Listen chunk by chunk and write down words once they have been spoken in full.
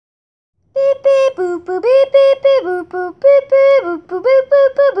boop boop beep beep beep boop boop beep beep boop boop boop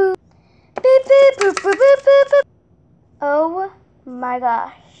boop boop boop beep beep boop boop boop boop boop. Oh my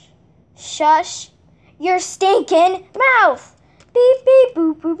gosh. Shush your stinking mouth. Beep beep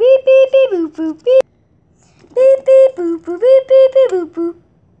boop boop beep beep beep boop boop beep. Beep beep boop boop beep beep beep boop boop.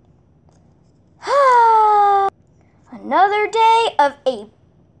 Another day of a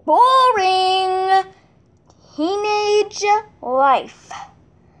boring teenage life.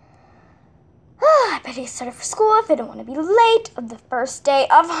 I better get started for school if I don't want to be late on the first day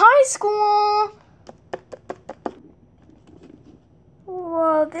of high school.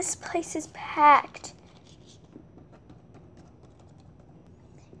 Whoa, this place is packed.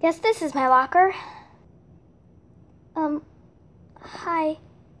 Guess this is my locker. Hi,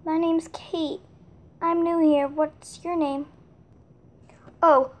 my name's Kate. I'm new here. What's your name?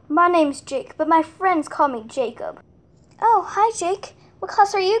 Oh, my name's Jake, but my friends call me Jacob. Oh, hi, Jake. What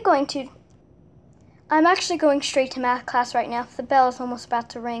class are you going to? I'm actually going straight to math class right now. The bell is almost about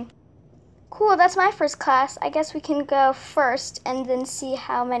to ring. Cool, that's my first class. I guess we can go first and then see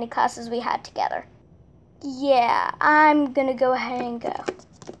how many classes we had together. Yeah, I'm gonna go ahead and go.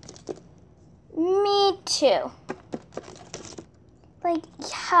 Me too. Like,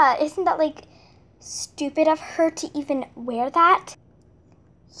 yeah, isn't that, like, stupid of her to even wear that?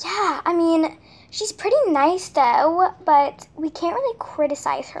 Yeah, I mean, she's pretty nice, though, but we can't really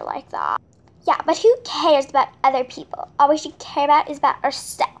criticize her like that. Yeah, but who cares about other people? All we should care about is about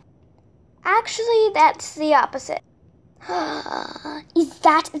ourselves. Actually, that's the opposite. Is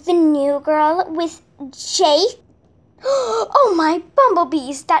that the new girl with Jake? Oh, my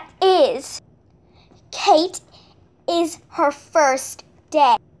bumblebees, that is. Kate is her first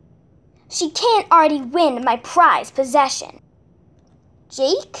day. She can't already win my prized possession.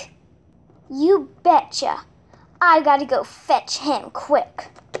 Jake? You betcha. I gotta go fetch him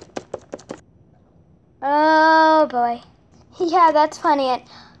quick. Oh boy. Yeah, that's funny. And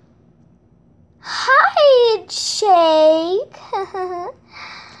hi, Jake.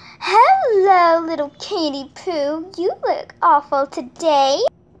 Hello, little Katie Pooh. You look awful today.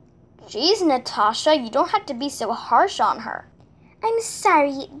 Jeez, Natasha, you don't have to be so harsh on her. I'm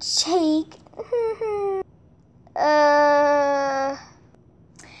sorry, Jake.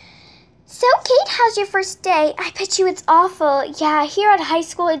 So, Kate, how's your first day? I bet you it's awful. Yeah, here at high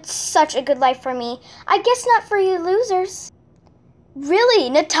school, it's such a good life for me. I guess not for you losers. Really,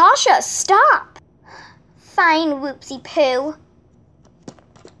 Natasha, stop. Fine, Whoopsie Poo.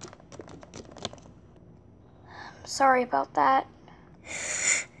 I'm sorry about that.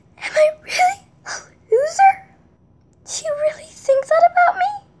 Am I really a loser? Do you really think that about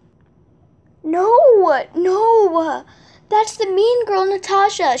me? No. That's the mean girl,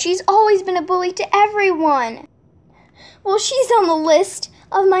 Natasha. She's always been a bully to everyone. Well, she's on the list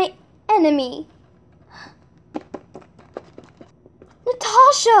of my enemy.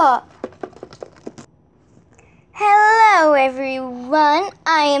 Natasha! Hello, everyone.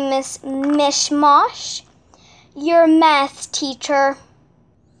 I am Miss Mishmosh, your math teacher.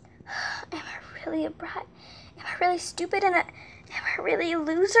 Am I really a brat? Am I really stupid? And am I really a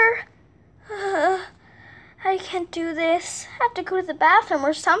loser? I can't do this. I have to go to the bathroom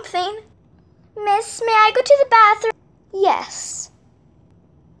or something. Miss, may I go to the bathroom? Yes,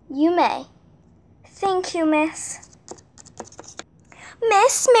 you may. Thank you, miss.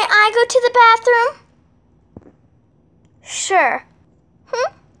 Miss, may I go to the bathroom? Sure.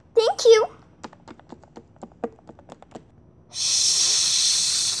 Thank you.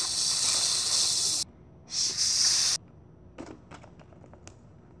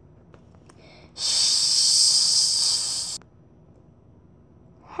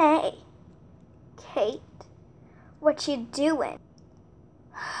 Hey, Kate, what you doing?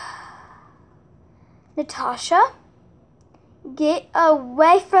 Natasha, get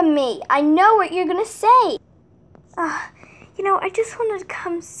away from me. I know what you're gonna say. I just wanted to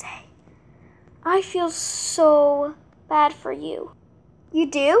come say, I feel so bad for you. You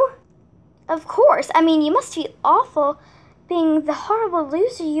do? Of course. I mean, you must feel awful being the horrible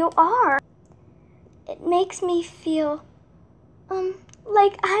loser you are. It makes me feel,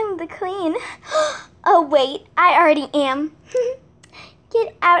 like I'm the queen. Oh, wait, I already am.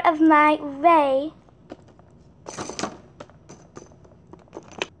 Get out of my way.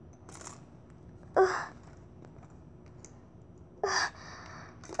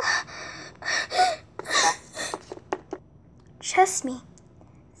 Trust me,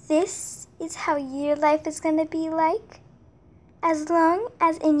 this is how your life is gonna be like, as long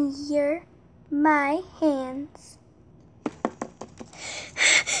as you're my hands.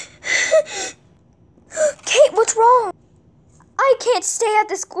 Kate, what's wrong? I can't stay at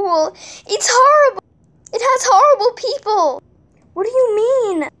the school. It's horrible. It has horrible people. What do you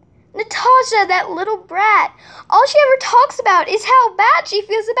mean? Natasha, that little brat. All she ever talks about is how bad she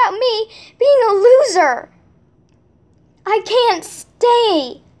feels about me being a loser. I can't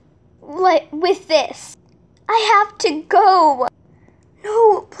stay with this. I have to go.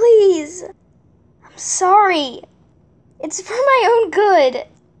 No, please. I'm sorry. It's for my own good.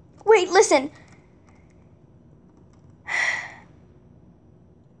 Wait, listen.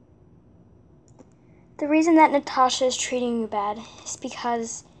 The reason that Natasha is treating you bad is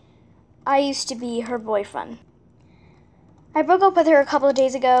because I used to be her boyfriend. I broke up with her a couple of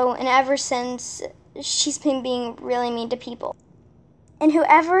days ago, and ever since, she's been being really mean to people. And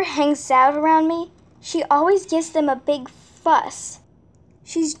whoever hangs out around me, she always gives them a big fuss.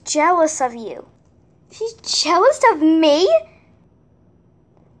 She's jealous of you. She's jealous of me?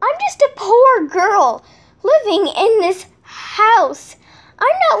 I'm just a poor girl living in this house.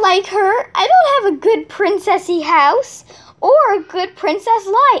 I'm not like her. I don't have a good princessy house or a good princess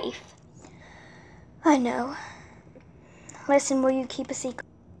life. I know. Listen, will you keep a secret?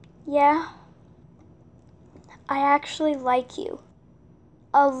 Yeah. I actually like you.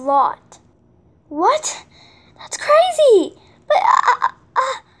 A lot. What? That's crazy. But,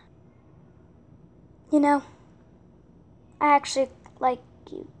 you know, I actually like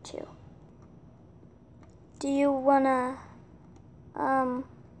you too. Do you wanna,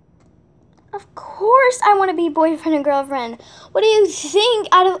 of course I want to be boyfriend and girlfriend. What do you think?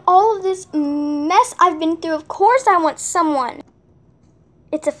 Out of all of this mess I've been through, of course I want someone.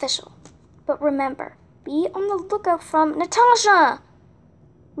 It's official. But remember, be on the lookout from Natasha.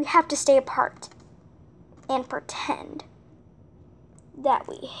 We have to stay apart and pretend that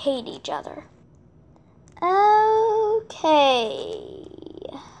we hate each other. Okay.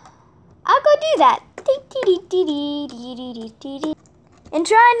 I'll go do that. And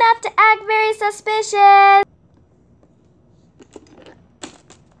try not to act very suspicious.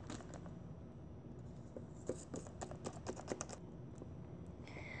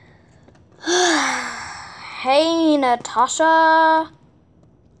 Hey, Natasha.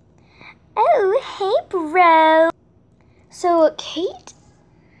 Oh, hey, bro. So, Kate,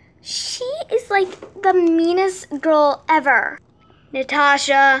 she is like the meanest girl ever.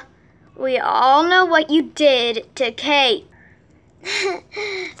 Natasha, we all know what you did to Kate.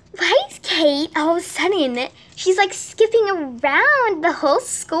 Why is Kate all of a sudden, she's like skipping around the whole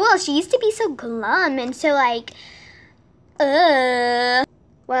school. She used to be so glum and so like,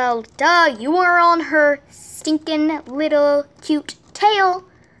 Well, duh, you were on her stinking little cute tail.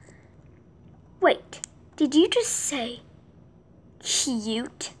 Wait, did you just say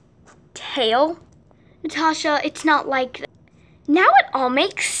cute tail? Natasha, it's not like that. Now it all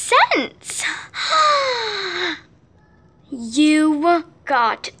makes sense. You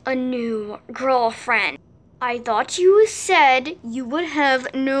got a new girlfriend. I thought you said you would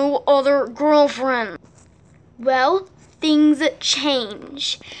have no other girlfriend. Well, things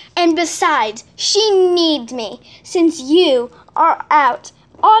change. And besides, she needs me since you are out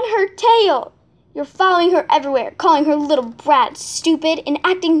on her tail. You're following her everywhere, calling her little brat stupid and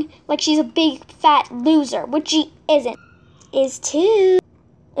acting like she's a big fat loser, which she isn't. Is too.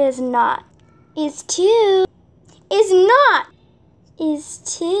 Is not. Is too. Is not. Is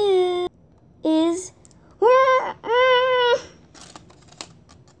too. Is.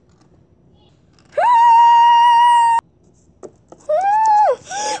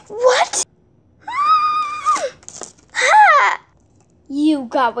 What? Ha! You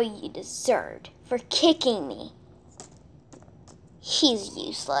got what you deserved for kicking me. He's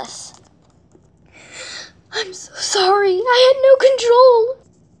useless. I'm so sorry. I had no control.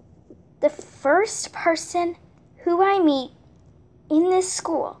 The first person who I meet in this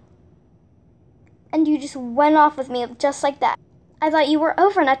school, and you just went off with me just like that. I thought you were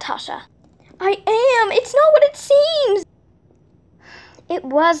over, Natasha. I am. It's not what it seems. It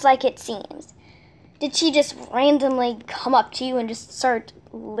was like it seems. Did she just randomly come up to you and just start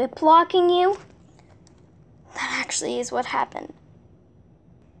lip-locking you? That actually is what happened.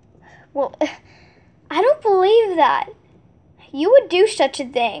 Well, I don't believe that. You would do such a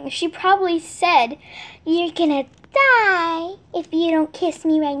thing. She probably said, "You're gonna die if you don't kiss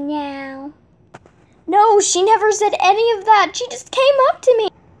me right now." No, she never said any of that. She just came up to me.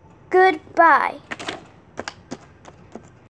 Goodbye.